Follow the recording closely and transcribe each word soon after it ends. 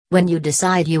When you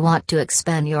decide you want to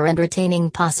expand your entertaining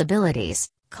possibilities,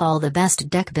 call the best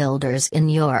deck builders in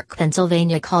York,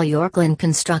 Pennsylvania. Call Yorklyn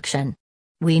Construction.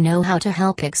 We know how to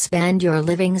help expand your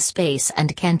living space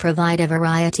and can provide a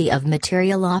variety of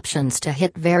material options to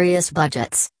hit various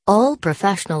budgets, all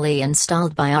professionally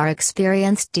installed by our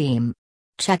experienced team.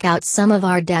 Check out some of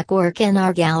our deck work in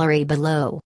our gallery below.